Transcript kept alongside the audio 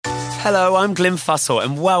Hello, I'm Glyn Fussell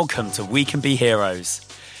and welcome to We Can Be Heroes.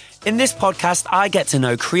 In this podcast, I get to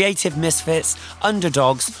know creative misfits,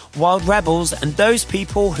 underdogs, wild rebels, and those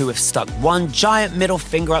people who have stuck one giant middle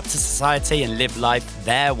finger up to society and live life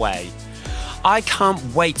their way. I can't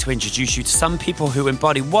wait to introduce you to some people who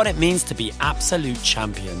embody what it means to be absolute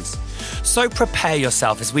champions. So prepare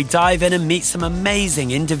yourself as we dive in and meet some amazing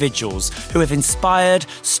individuals who have inspired,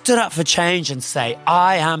 stood up for change, and say,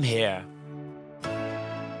 I am here.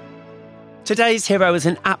 Today's hero is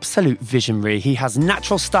an absolute visionary. He has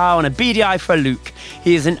natural style and a beady eye for a Luke.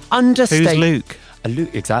 He is an understated... Who's Luke? A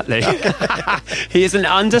Luke, exactly. He is an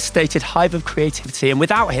understated hive of creativity, and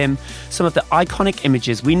without him, some of the iconic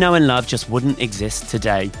images we know and love just wouldn't exist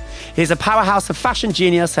today. He is a powerhouse of fashion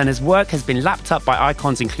genius, and his work has been lapped up by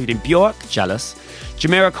icons including Bjork, Jealous,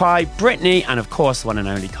 Jamiroquai, Britney, and of course, one and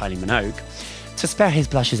only Kylie Minogue. To spare his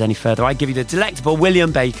blushes any further, I give you the delectable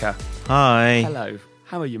William Baker. Hi. Hello.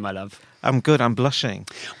 How are you, my love? I'm good. I'm blushing.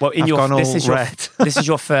 Well, this is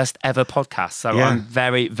your first ever podcast, so yeah. I'm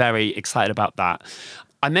very, very excited about that.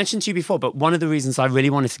 I mentioned to you before, but one of the reasons I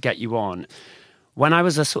really wanted to get you on, when I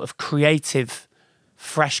was a sort of creative,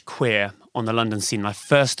 fresh queer on the London scene, when I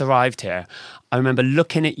first arrived here, I remember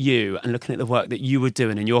looking at you and looking at the work that you were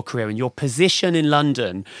doing in your career and your position in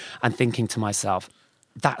London and thinking to myself,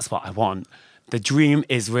 that's what I want. The dream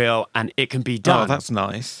is real and it can be done. Oh, that's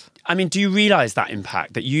nice. I mean, do you realise that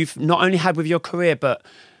impact that you've not only had with your career, but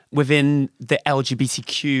within the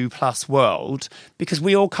LGBTQ plus world? Because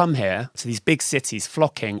we all come here to these big cities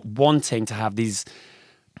flocking, wanting to have these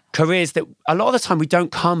careers that a lot of the time we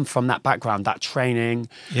don't come from that background, that training.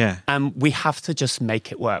 Yeah. And we have to just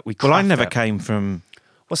make it work. Well, I never came from...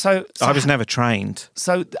 Well, so I was never trained.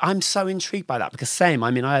 So I'm so intrigued by that because same,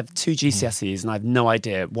 I mean, I have 2 GCSEs and I have no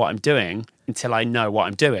idea what I'm doing until I know what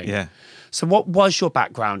I'm doing. Yeah. So what was your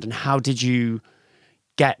background and how did you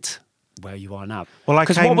get where you are now? Well,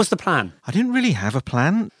 because what was the plan? I didn't really have a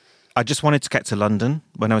plan. I just wanted to get to London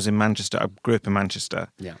when I was in Manchester. I grew up in Manchester.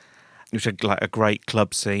 Yeah. Which had like a great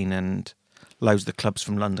club scene and loads of the clubs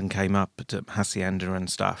from London came up to Hacienda and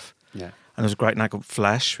stuff. Yeah. And there was a great night called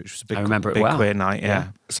Flesh, which was a big, I remember it big well. queer night.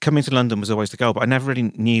 Yeah. So coming to London was always the goal, but I never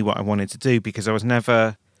really knew what I wanted to do because I was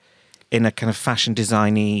never in a kind of fashion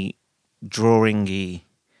designy, drawing-y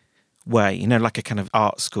way, you know, like a kind of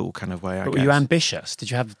art school kind of way. I But guess. were you ambitious? Did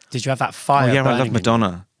you have that fire? Oh, yeah, I burning love in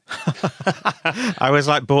Madonna. I was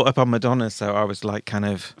like brought up on Madonna, so I was like kind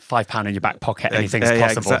of £5 in your back pocket, anything's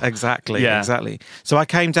possible. Exactly. So I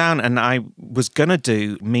came down and I was gonna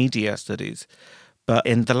do media studies, but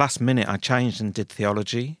in the last minute I changed and did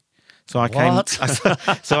theology. So I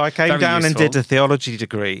came down and did a theology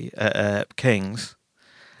degree at King's,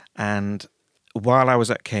 and while I was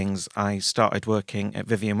at King's, I started working at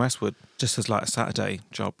Vivienne Westwood just as like a Saturday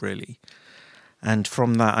job, really. And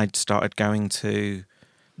from that, I'd started going to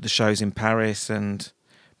the shows in Paris and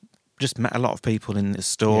just met a lot of people in the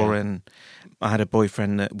store. Yeah. And I had a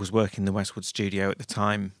boyfriend that was working the Westwood studio at the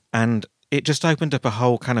time. And it just opened up a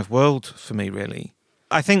whole kind of world for me, really.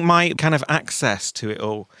 I think my kind of access to it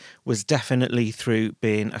all was definitely through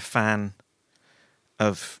being a fan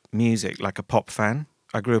of music, like a pop fan.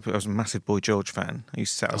 I grew up, I was a massive Boy George fan. I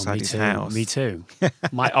used to sit outside his house. Me too.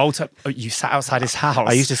 You sat outside his house?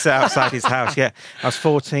 I used to sit outside his house, yeah. I was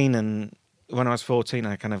 14 and when I was 14,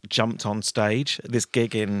 I kind of jumped on stage at this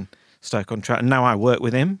gig in Stoke-on-Trent. And now I work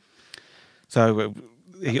with him. So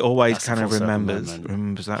he always kind of remembers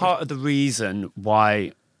that. Part of the reason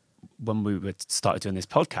why when we started doing this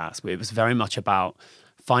podcast, it was very much about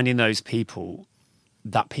finding those people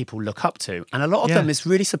that people look up to. And a lot of them, it's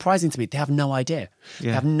really surprising to me, they have no idea. Yeah.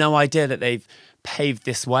 They have no idea that they've paved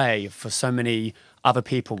this way for so many other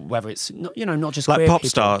people, whether it's, not just like queer pop people,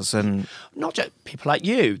 stars and... Not just people like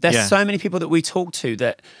you. There's so many people that we talk to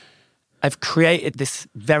that have created this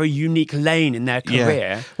very unique lane in their career.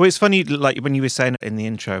 Yeah. Well, it's funny, like when you were saying in the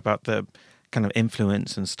intro about the kind of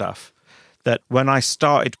influence and stuff, that when I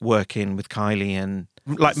started working with Kylie and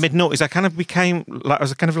like mid-noughties, I kind of became, like I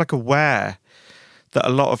was kind of like aware that a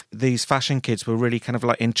lot of these fashion kids were really kind of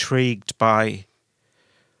like intrigued by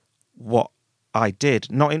what I did.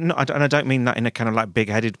 And I don't mean that in a kind of like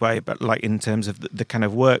big-headed way, but like in terms of the kind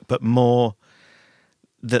of work, but more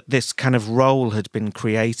that this kind of role had been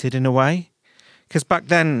created in a way. Because back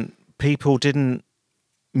then,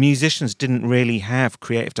 musicians didn't really have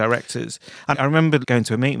creative directors. And I remember going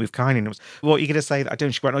to a meeting with Kylie and it was, what are you going to say that I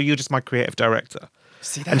don't? She went, oh, you're just my creative director.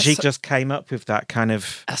 See, and she just came up with that kind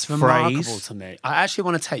of That's phrase. remarkable to me. I actually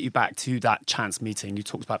want to take you back to that chance meeting. You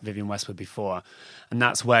talked about Vivienne Westwood before, and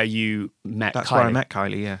that's where you met Kylie. That's where I met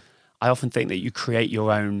Kylie, yeah. I often think that you create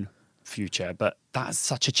your own future, but that's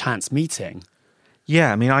such a chance meeting.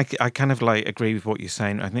 Yeah, I mean, I kind of like agree with what you're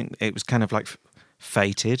saying. I think it was kind of like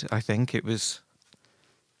fated. I think it was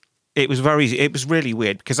really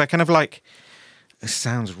weird because I kind of like, it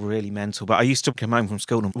sounds really mental, but I used to come home from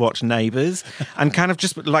school and watch Neighbours and kind of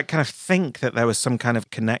just like kind of think that there was some kind of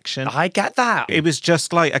connection. I get that. It was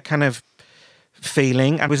just like a kind of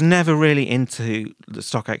feeling. I was never really into the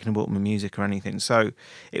Stock Aitken and Waterman music or anything, so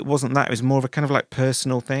it wasn't that. It was more of a kind of like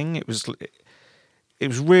personal thing. It was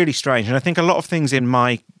really strange, and I think a lot of things in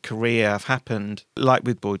my career have happened, like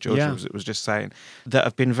with Boy George, it was just saying, that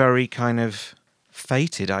have been very kind of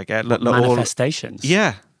fated, I guess. Manifestations.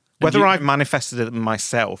 Yeah. Whether I've manifested it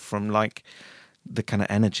myself from like the kind of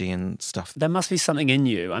energy and stuff. There must be something in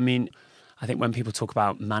you. I mean, I think when people talk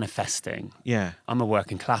about manifesting, I'm a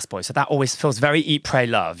working class boy, so that always feels very eat, pray,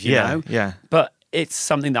 love, you know? Yeah. But it's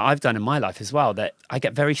something that I've done in my life as well, that I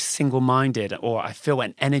get very single-minded, or I feel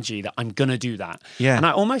an energy that I'm going to do that. Yeah. And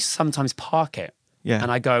I almost sometimes park it. Yeah.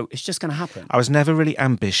 And I go, it's just going to happen. I was never really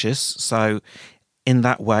ambitious, so in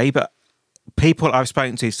that way, but people I've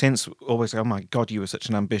spoken to since always say, "Oh my God, you were such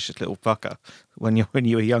an ambitious little fucker when you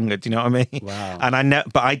were younger." Do you know what I mean? Wow. And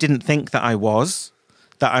but I didn't think that I was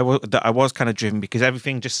kind of driven, because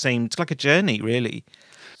everything just seemed like a journey, really.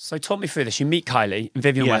 So talk me through this. You meet Kylie in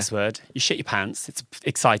Vivienne Westwood. You shit your pants. It's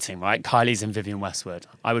exciting, right? Kylie's in Vivienne Westwood.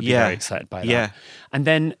 I would be very excited by that. Yeah. And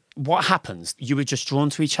then what happens? You were just drawn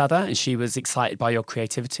to each other and she was excited by your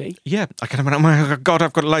creativity? Yeah. I kind of went, "Oh my God,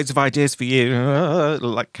 I've got loads of ideas for you."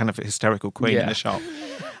 Like kind of a hysterical queen in the shop.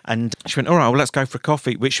 And she went, "All right, well, let's go for a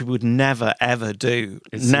coffee," which we would never, ever do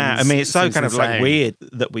now. I mean, it's so kind of like weird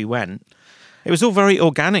that we went. It was all very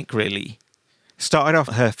organic, really. Started off,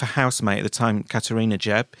 her housemate at the time, Katerina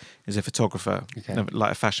Jeb, is a photographer,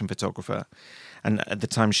 like a fashion photographer. And at the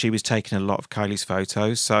time, she was taking a lot of Kylie's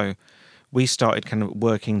photos. So we started kind of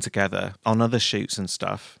working together on other shoots and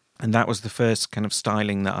stuff. And that was the first kind of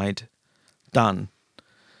styling that I'd done.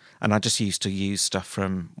 And I just used to use stuff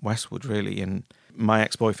from Westwood, really. And my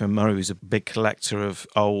ex-boyfriend, Murray, was a big collector of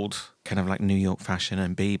old kind of like New York fashion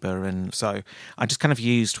and Bieber. And so I just kind of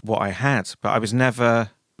used what I had. But I was never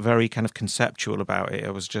very kind of conceptual about it. I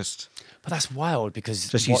was just... But that's wild, because...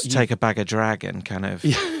 Just used to take a bag of drag and kind of...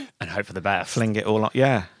 and hope for the best. Fling it all up.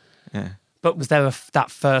 Yeah. But was there that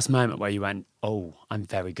first moment where you went, "Oh, I'm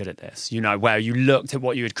very good at this"? You know, where you looked at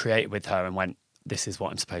what you had created with her and went, "This is what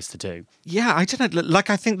I'm supposed to do"? Yeah, I don't know. Like,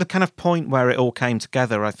 I think the kind of point where it all came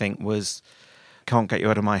together, I think, was Can't Get You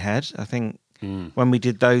Out of My Head. I think when we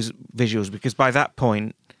did those visuals, because by that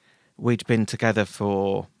point, we'd been together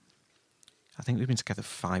for... I think we've been together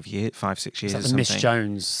 5 years, 5-6 years. Is that or the something. Miss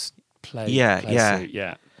Jones play? Yeah.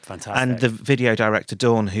 Fantastic. And the video director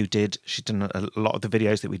Dawn, she'd done a lot of the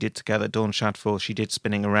videos that we did together. Dawn Shadforth, she did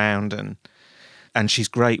Spinning Around, and she's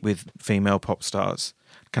great with female pop stars,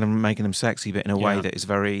 kind of making them sexy, but in a way that is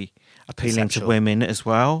very appealing to women as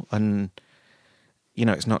well. And you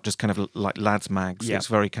know, it's not just kind of like lads mags. It's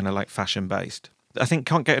very kind of like fashion based. I think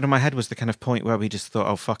Can't Get It Out of My Head was the kind of point where we just thought,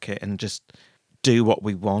 "Oh, fuck it," and just do what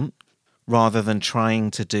we want, rather than trying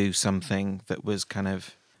to do something that was kind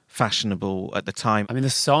of fashionable at the time. I mean, the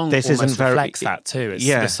song almost reflects that too.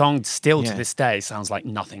 The song still to this day sounds like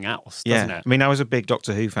nothing else, doesn't it? I mean, I was a big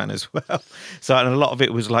Doctor Who fan as well. So and a lot of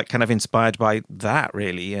it was like kind of inspired by that,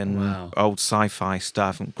 really, and old sci-fi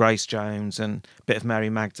stuff, and Grace Jones, and a bit of Mary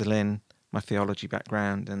Magdalene, my theology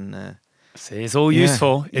background. And see, it's all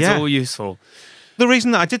useful. It's all useful. The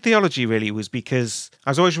reason that I did theology really was because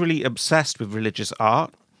I was always really obsessed with religious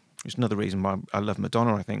art, which is another reason why I love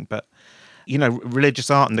Madonna, I think. But, you know,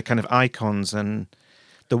 religious art and the kind of icons and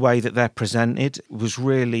the way that they're presented was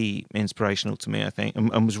really inspirational to me, I think,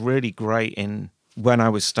 and was really great in when I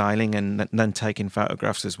was styling and then taking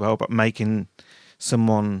photographs as well, but making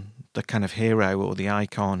someone the kind of hero or the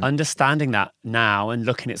icon. Understanding that now and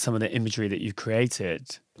looking at some of the imagery that you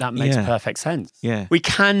created, that makes perfect sense. Yeah. We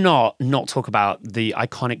cannot not talk about the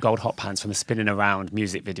iconic gold hot pants from the Spinning Around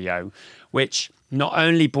music video, which not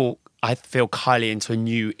only brought, I feel, Kylie into a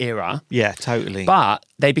new era. Yeah, totally. But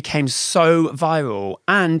they became so viral.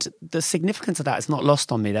 And the significance of that is not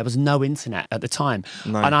lost on me. There was no internet at the time.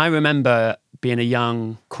 No. And I remember being a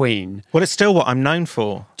young queen. Well, it's still what I'm known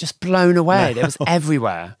for. Just blown away. It was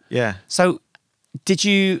everywhere. Yeah. So did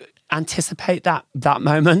you anticipate that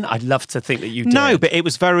moment? I'd love to think that you did. No, but it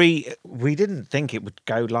was we didn't think it would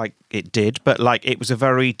go like it did, but like it was a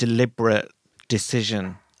very deliberate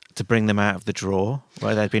decision to bring them out of the drawer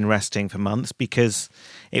where they'd been resting for months, because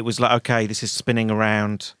it was like, okay, this is Spinning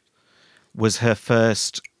Around was her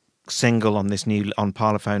first single on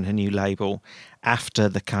Parlophone, her new label, after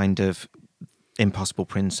the kind of Impossible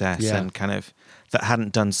Princess and kind of that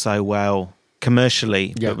hadn't done so well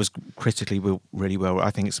commercially, but was critically really well.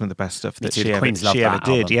 I think it's some of the best stuff that she ever did.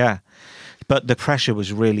 Album. Yeah. But the pressure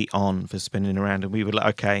was really on for Spinning Around, and we were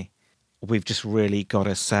like, okay, we've just really got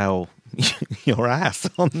to sell your ass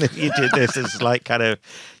on that you did this. It's like kind of,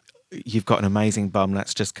 you've got an amazing bum,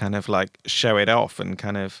 let's just kind of like show it off, and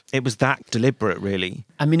kind of, it was that deliberate, really.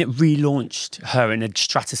 I mean, it relaunched her in a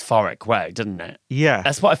stratospheric way, didn't it? Yeah.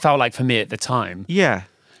 That's what it felt like for me at the time. Yeah.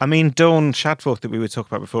 I mean, Dawn Shadforth, that we were talking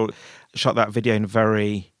about before, shot that video in a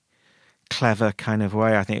very clever kind of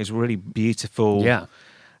way. I think it was a really beautiful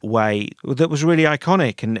way that was really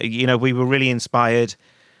iconic. And, you know, we were really inspired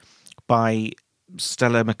by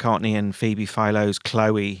Stella McCartney and Phoebe Philo's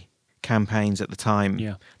Chloe campaigns at the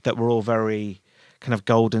time that were all very kind of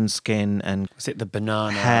golden skin and was it the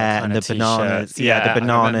banana hair and the t-shirts? bananas, the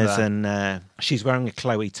bananas, and she's wearing a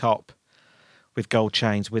Chloe top with gold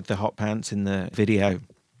chains with the hot pants in the video,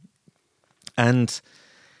 and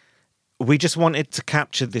we just wanted to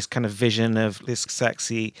capture this kind of vision of this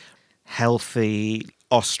sexy, healthy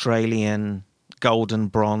Australian golden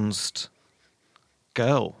bronzed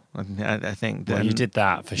girl. I think well, you did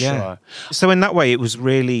that for sure. So in that way, it was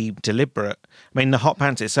really deliberate. I mean, the hot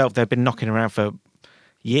pants itself, they've been knocking around for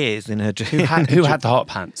years in her. Who had the hot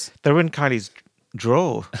pants? They were in Kylie's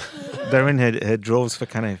drawer. They're in her drawers for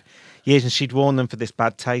kind of years, and she'd worn them for this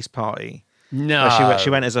Bad Taste party. No, she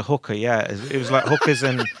went as a hooker. Yeah, it was like hookers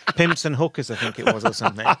and pimps and hookers, I think it was, or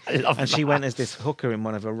something. And she went as this hooker in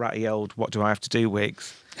one of her ratty old "What Do I Have to Do"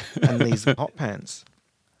 wigs and these hot pants.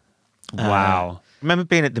 Wow. I remember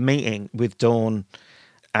being at the meeting with Dawn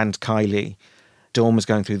and Kylie. Dawn was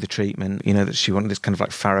going through the treatment, you know, that she wanted this kind of like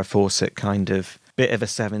Farrah Fawcett kind of bit of a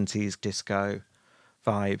 70s disco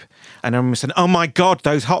vibe. And I remember saying, oh my God,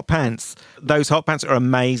 those hot pants are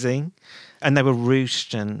amazing. And they were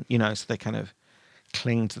ruched and, you know, so they kind of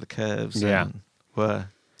cling to the curves and were...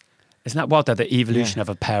 Isn't that wild, though, the evolution of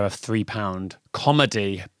a pair of £3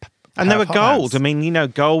 comedy and they were gold. I mean, you know,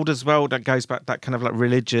 gold as well, that goes back, that kind of like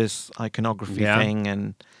religious iconography thing.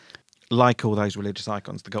 And like all those religious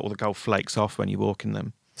icons, all the gold flakes off when you walk in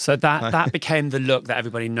them. So that became the look that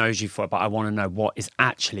everybody knows you for. But I want to know, what is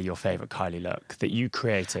actually your favourite Kylie look that you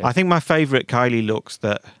created? I think my favourite Kylie looks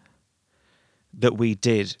that we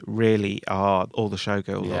did really are all the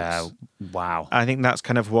showgirl looks. Yeah, wow. I think that's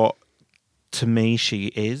kind of what, to me, she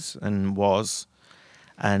is and was.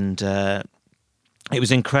 And it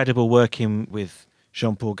was incredible working with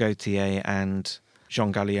Jean-Paul Gaultier and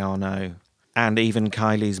Jean Galliano and even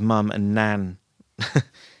Kylie's mum and Nan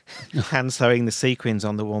hand sewing the sequins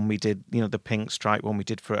on the one we did, you know, the pink stripe one we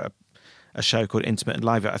did for a show called Intimate and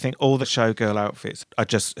Live. I think all the showgirl outfits are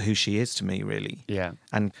just who she is to me, really. Yeah.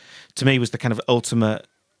 And to me was the kind of ultimate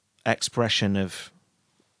expression of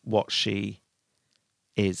what she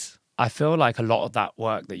is. I feel like a lot of that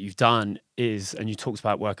work that you've done is, and you talked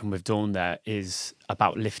about working with Dawn there, is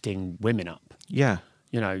about lifting women up. Yeah.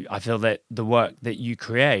 You know, I feel that the work that you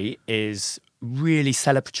create is really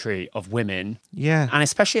celebratory of women. Yeah. And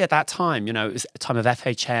especially at that time, you know, it was a time of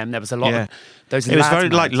FHM. There was a lot of those. It was very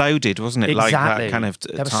like loaded, wasn't it? Exactly. Like that kind of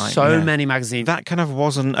there time. were so many magazines. That kind of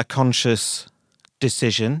wasn't a conscious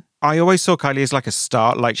decision. I always saw Kylie as like a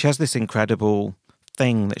star. Like she has this incredible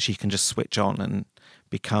thing that she can just switch on and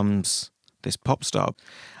becomes this pop star.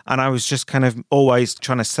 And I was just kind of always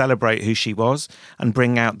trying to celebrate who she was and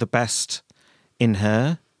bring out the best in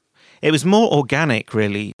her. It was more organic,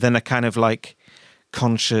 really, than a kind of like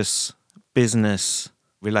conscious business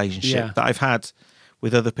relationship that I've had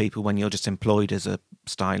with other people when you're just employed as a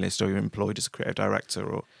stylist or you're employed as a creative director.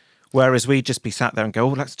 Or whereas we'd just be sat there and go,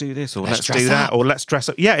 oh, let's do this or let's do that or let's dress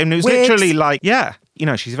up. Yeah, and it was literally like, you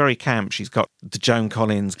know, she's very camp. She's got the Joan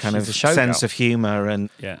Collins kind of sense of humour and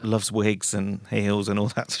loves wigs and heels and all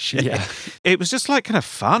that shit. Yeah. It was just like kind of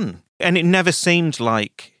fun. And it never seemed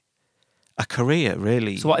like a career,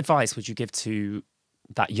 really. So what advice would you give to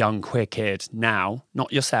that young queer kid now?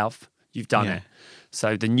 Not yourself, you've done it.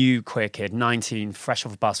 So the new queer kid, 19, fresh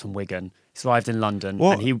off a bus from Wigan, he's arrived in London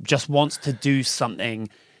and he just wants to do something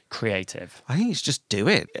creative. I think it's just do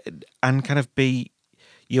it and kind of be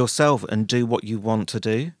yourself and do what you want to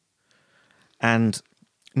do and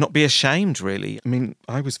not be ashamed, really. I mean,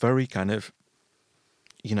 I was very kind of,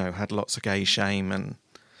 you know, had lots of gay shame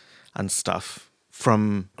and stuff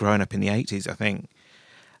from growing up in the 80s, I think,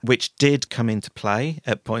 which did come into play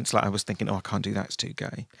at points. Like I was thinking, oh, I can't do that, it's too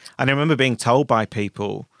gay. And I remember being told by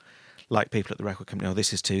people, like people at the record company, oh,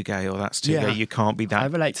 this is too gay or that's too gay. You can't be that. I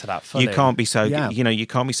relate to that fully. You can't be so, you know, you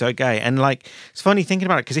can't be so gay. And like, it's funny thinking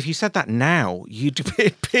about it, because if you said that now, you'd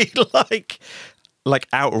be like, like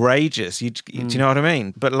outrageous. Do you know what I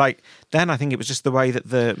mean? But like then I think it was just the way that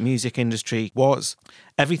the music industry was.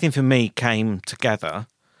 Everything for me came together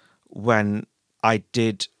when I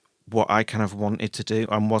did what I kind of wanted to do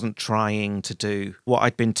and wasn't trying to do what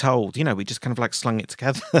I'd been told. You know, we just kind of like slung it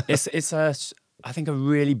together. It's I think a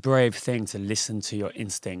really brave thing to listen to your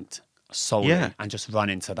instinct solely and just run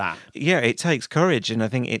into that. Yeah, it takes courage, and I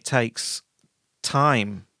think it takes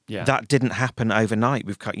time. Yeah. That didn't happen overnight.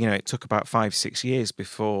 It took about 5-6 years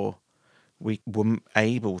before we were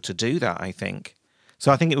able to do that, I think.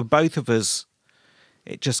 So I think it was both of us,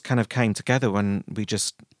 it just kind of came together when we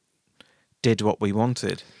just did what we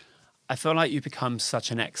wanted. I feel like you've become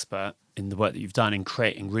such an expert in the work that you've done in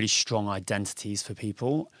creating really strong identities for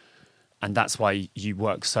people. And that's why you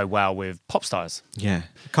work so well with pop stars. Yeah.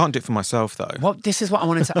 I can't do it for myself, though. Well, this is what I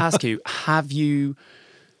wanted to ask you. Have you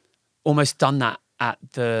almost done that at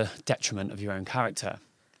the detriment of your own character?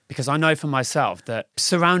 Because I know for myself that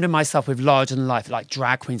surrounding myself with larger than life, like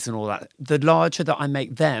drag queens and all that, the larger that I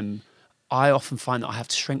make them, I often find that I have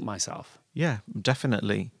to shrink myself. Yeah,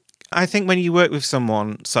 definitely. I think when you work with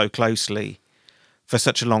someone so closely for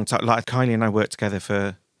such a long time, like Kylie and I worked together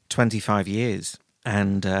for 25 years,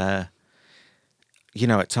 and at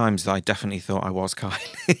times I definitely thought I was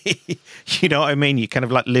Kylie. You know what I mean? You kind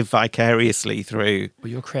of like live vicariously through. Well,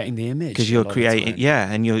 you're creating the image. Because you're creating,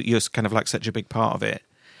 and you're kind of like such a big part of it.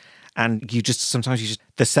 And sometimes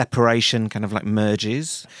the separation kind of like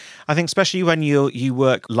merges. I think especially when you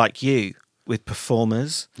work like you with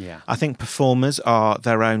performers. Yeah. I think performers are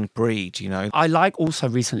their own breed, you know. I like also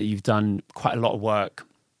recently you've done quite a lot of work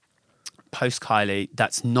post Kylie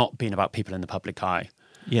that's not been about people in the public eye.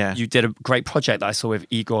 Yeah. You did a great project that I saw with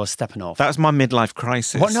Igor Stepanov. That was my midlife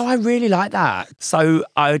crisis. Well, no, I really like that. So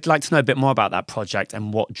I'd like to know a bit more about that project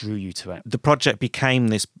and what drew you to it. The project became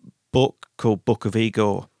this book called Book of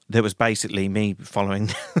Igor. That was basically me following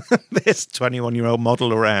this 21-year-old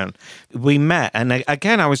model around. We met, and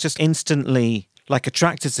again, I was just instantly like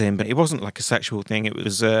attracted to him, but it wasn't like a sexual thing. It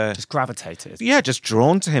was just gravitated. Yeah, just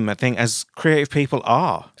drawn to him. I think as creative people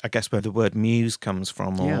are, I guess where the word muse comes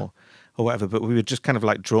from, or whatever. But we were just kind of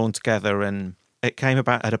like drawn together, and it came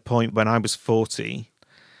about at a point when I was 40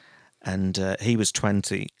 and he was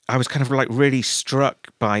 20. I was kind of like really struck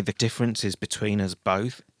by the differences between us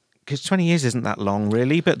both. Because 20 years isn't that long,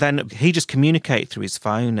 really. But then he just communicated through his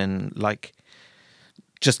phone and, like,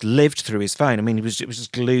 just lived through his phone. I mean, it was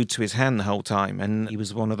just glued to his hand the whole time. And he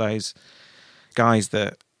was one of those guys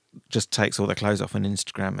that just takes all their clothes off on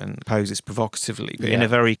Instagram and poses provocatively, but in a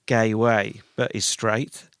very gay way, but is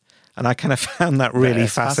straight. And I kind of found that really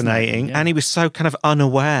fascinating. Yeah. And he was so kind of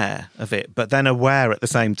unaware of it, but then aware at the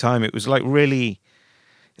same time. It was, like, really...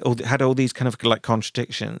 It had all these kind of, like,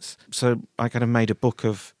 contradictions. So I kind of made a book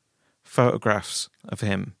of photographs of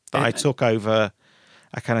him that I took over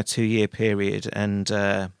a kind of 2-year period, and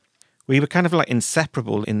we were kind of like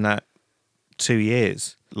inseparable in that 2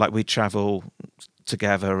 years. Like we'd travel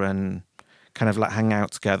together and kind of like hang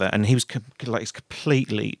out together, and he was he's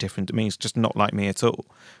completely different to me. He's just not like me at all.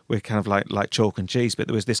 We're kind of like chalk and cheese, but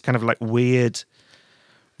there was this kind of like weird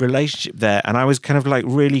relationship there, and I was kind of like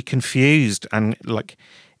really confused and like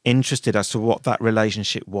interested as to what that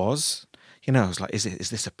relationship was. You know, I was like, is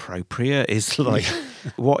this appropriate? Is like,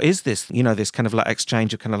 what is this? You know, this kind of like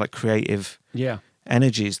exchange of kind of like creative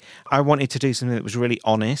energies. I wanted to do something that was really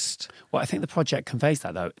honest. Well, I think the project conveys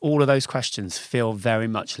that, though. All of those questions feel very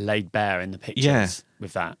much laid bare in the pictures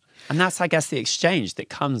with that. And that's, I guess, the exchange that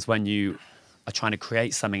comes when you are trying to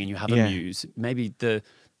create something and you have a muse. Maybe the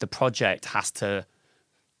project has to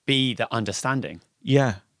be the understanding.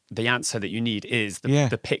 Yeah. The answer that you need is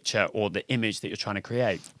the picture or the image that you're trying to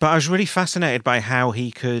create. But I was really fascinated by how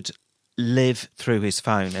he could live through his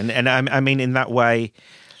phone. And I mean, in that way,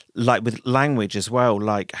 like with language as well,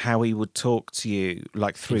 like how he would talk to you,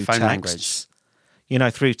 like through texts. Language. You know,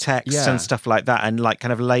 through texts and stuff like that, and like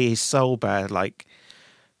kind of lay his soul bare, like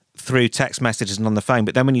through text messages and on the phone.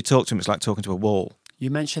 But then when you talk to him, it's like talking to a wall.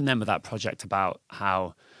 You mentioned then with that project about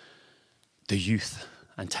how the youth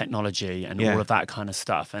and technology and all of that kind of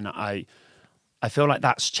stuff. And I feel like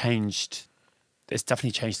that's changed. It's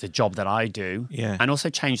definitely changed the job that I do. Yeah. And also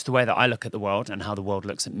changed the way that I look at the world and how the world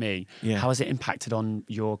looks at me. Yeah. How has it impacted on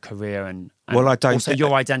your career and also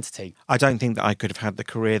your identity? I don't think that I could have had the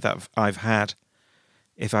career that I've had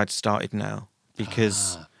if I'd started now.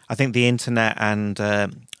 Because I think the internet and...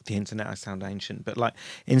 the internet, I sound ancient, but like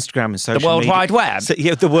Instagram and social media. The World Wide Web? So,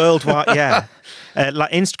 the World Wide,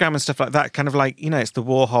 like Instagram and stuff like that, kind of like, you know, it's the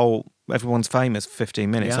Warhol, everyone's famous for 15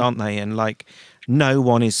 minutes, aren't they? And like, no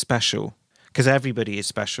one is special because everybody is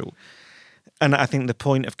special. And I think the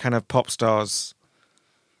point of kind of pop stars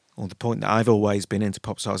or the point that I've always been into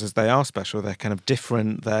pop stars is they are special. They're kind of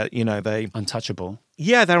different. They're, they... Untouchable.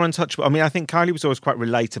 Yeah, they're untouchable. I mean, I think Kylie was always quite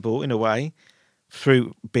relatable in a way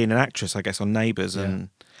through being an actress, I guess, on Neighbours.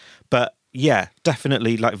 But yeah,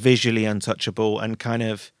 definitely like visually untouchable and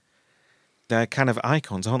they're kind of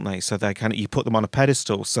icons, aren't they? So you put them on a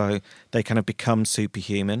pedestal, so they kind of become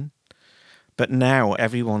superhuman. But now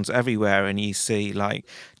everyone's everywhere and you see like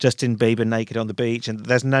Justin Bieber naked on the beach and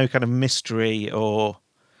there's no kind of mystery or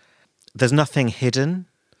there's nothing hidden.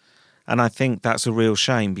 And I think that's a real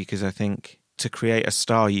shame because I think to create a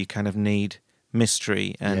star, you kind of need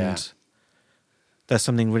mystery and there's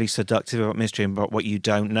something really seductive about mystery and about what you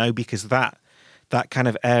don't know because that kind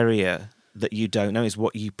of area that you don't know is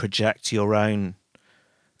what you project your own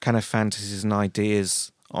kind of fantasies and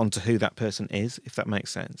ideas onto who that person is, if that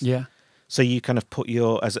makes sense. Yeah. So you kind of put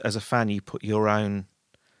as a fan, you put your own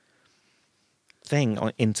thing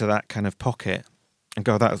into that kind of pocket and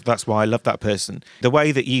go, that's why I love that person. The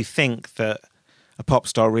way that you think that a pop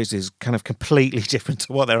star is kind of completely different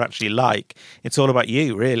to what they're actually like. It's all about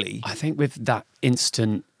you, really. I think with that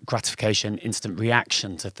instant gratification, instant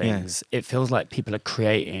reaction to things, it feels like people are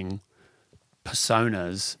creating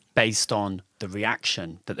personas based on the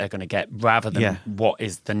reaction that they're going to get rather than what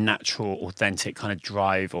is the natural, authentic kind of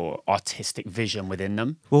drive or artistic vision within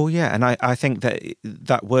them. Well, yeah, and I think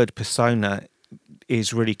that word persona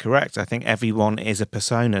is really correct. I think everyone is a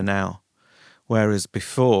persona now, whereas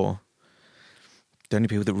before, the only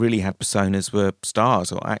people that really had personas were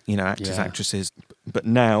stars or actors, actresses. But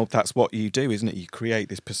now that's what you do, isn't it? You create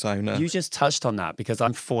this persona. You just touched on that because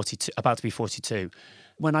I'm 42, about to be 42.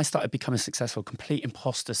 When I started becoming successful, complete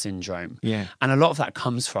imposter syndrome. Yeah. And a lot of that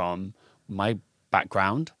comes from my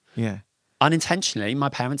background. Yeah. Unintentionally, my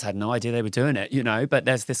parents had no idea they were doing it, but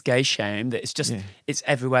there's this gay shame that it's just, it's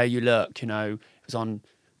everywhere you look, it was on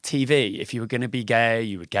TV. If you were going to be gay,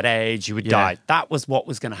 you would get AIDS, you would die. That was what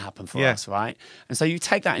was going to happen for us, right? And so you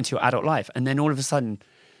take that into your adult life and then all of a sudden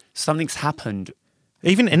something's happened.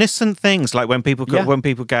 Even innocent things like when people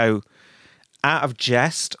go out of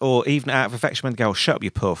jest or even out of affection when they go, shut up,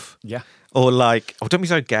 you puff. Yeah. Or like, don't be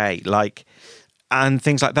so gay. Like, and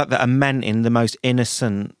things like that are meant in the most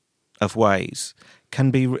innocent of ways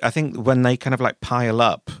can be, I think when they kind of like pile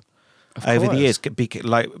up over the years, could be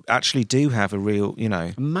like actually do have a real,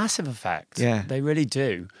 a massive effect. Yeah. They really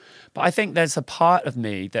do. But I think there's a part of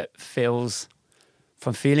me that feels,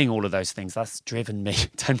 from feeling all of those things, that's driven me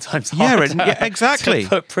 10 times harder. Yeah, exactly.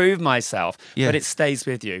 To prove myself, but it stays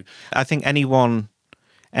with you. I think any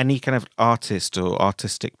kind of artist or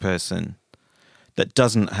artistic person that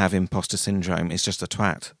doesn't have imposter syndrome is just a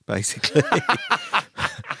twat, basically.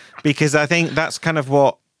 Because I think that's kind of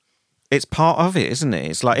what, it's part of it, isn't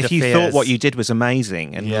it? It's like if you thought what you did was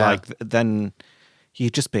amazing and then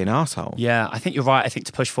you'd just be an arsehole. Yeah, I think you're right. I think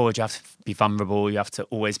to push forward, you have to be vulnerable. You have to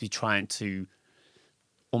always be trying to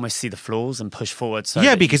almost see the flaws and push forward.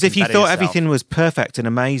 So because if you thought everything was perfect and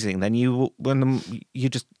amazing, then you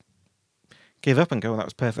just give up and go, that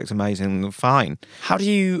was perfect, amazing, fine. How do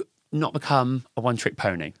you not become a one-trick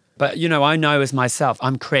pony? But, I know as myself,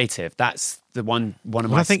 I'm creative. That's the one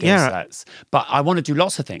of my skill sets. But I want to do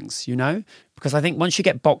lots of things, because I think once you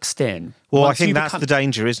get boxed in... Well, I think that's the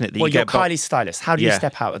danger, isn't it? That you're Kylie's stylist. How do you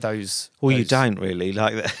step out of those? Well, you don't really.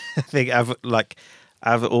 Like, I think I'm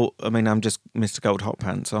just Mr. Gold Hot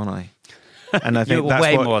Pants, aren't I? And I think you're that's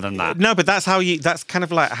way more than that. No, but that's kind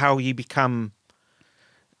of like how you become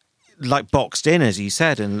like boxed in, as you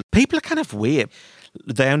said. And people are kind of weird.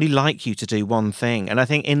 They only like you to do one thing. And I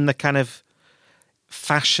think in the kind of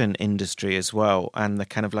fashion industry as well, and the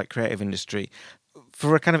kind of like creative industry,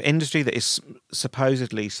 for a kind of industry that is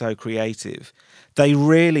supposedly so creative, they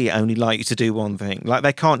really only like you to do one thing. Like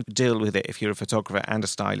they can't deal with it if you're a photographer and a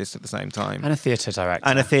stylist at the same time. And a theatre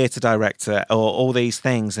director. Or all these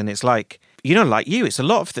things. And it's like, like you, it's a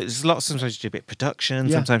lot of there's a lot. Sometimes you do a bit of production,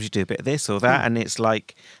 sometimes you do a bit of this or that, and it's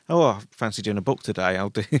like, I fancy doing a book today. I'll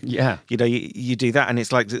do. Yeah, you do that, and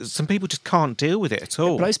it's like some people just can't deal with it at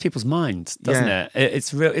all. It blows people's minds, doesn't it?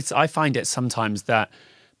 It's real. I find it sometimes that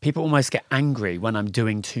people almost get angry when I'm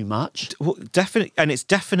doing too much. Well, definitely, and it's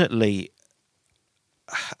definitely.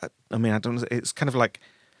 I mean, I don't know. It's kind of like,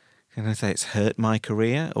 can I say it's hurt my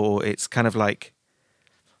career, or it's kind of like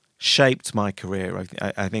shaped my career.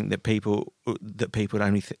 I think that people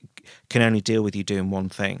can only deal with you doing one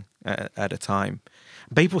thing at a time.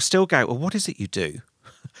 People still go, well, what is it you do?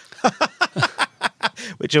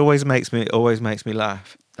 Which always makes me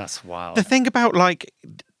laugh. That's wild. The thing about like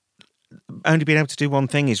only being able to do one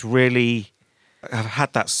thing is really, I've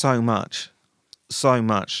had that so much.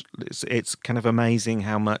 It's kind of amazing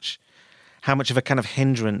how how much of a kind of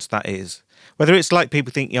hindrance that is. Whether it's like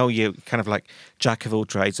people think, oh, you're kind of like jack of all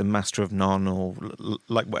trades and master of none, or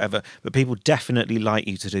like whatever, but people definitely like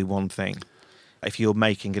you to do one thing if you're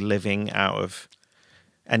making a living out of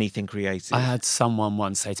anything creative. I had someone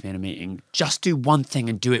once say to me in a meeting, just do one thing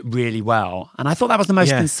and do it really well. And I thought that was the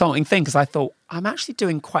most insulting thing, because I thought, I'm actually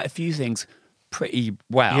doing quite a few things pretty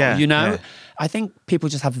well, you know? Yeah. I think people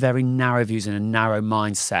just have very narrow views and a narrow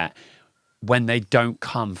mindset when they don't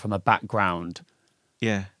come from a background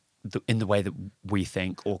in the way that we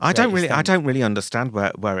think. Or I don't really understand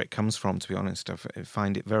where it comes from, to be honest. I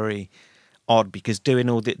find it very odd, because doing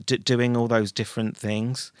all those different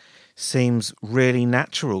things seems really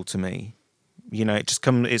natural to me. You know,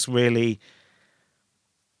 it's really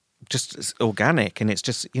just organic, and it's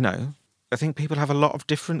just, you know, I think people have a lot of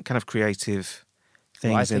different kind of creative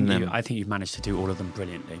things in them. I think you've managed to do all of them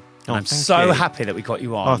brilliantly. And I'm so happy that we got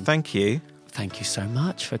you on. Oh, thank you. Thank you so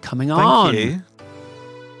much for coming on. Thank you.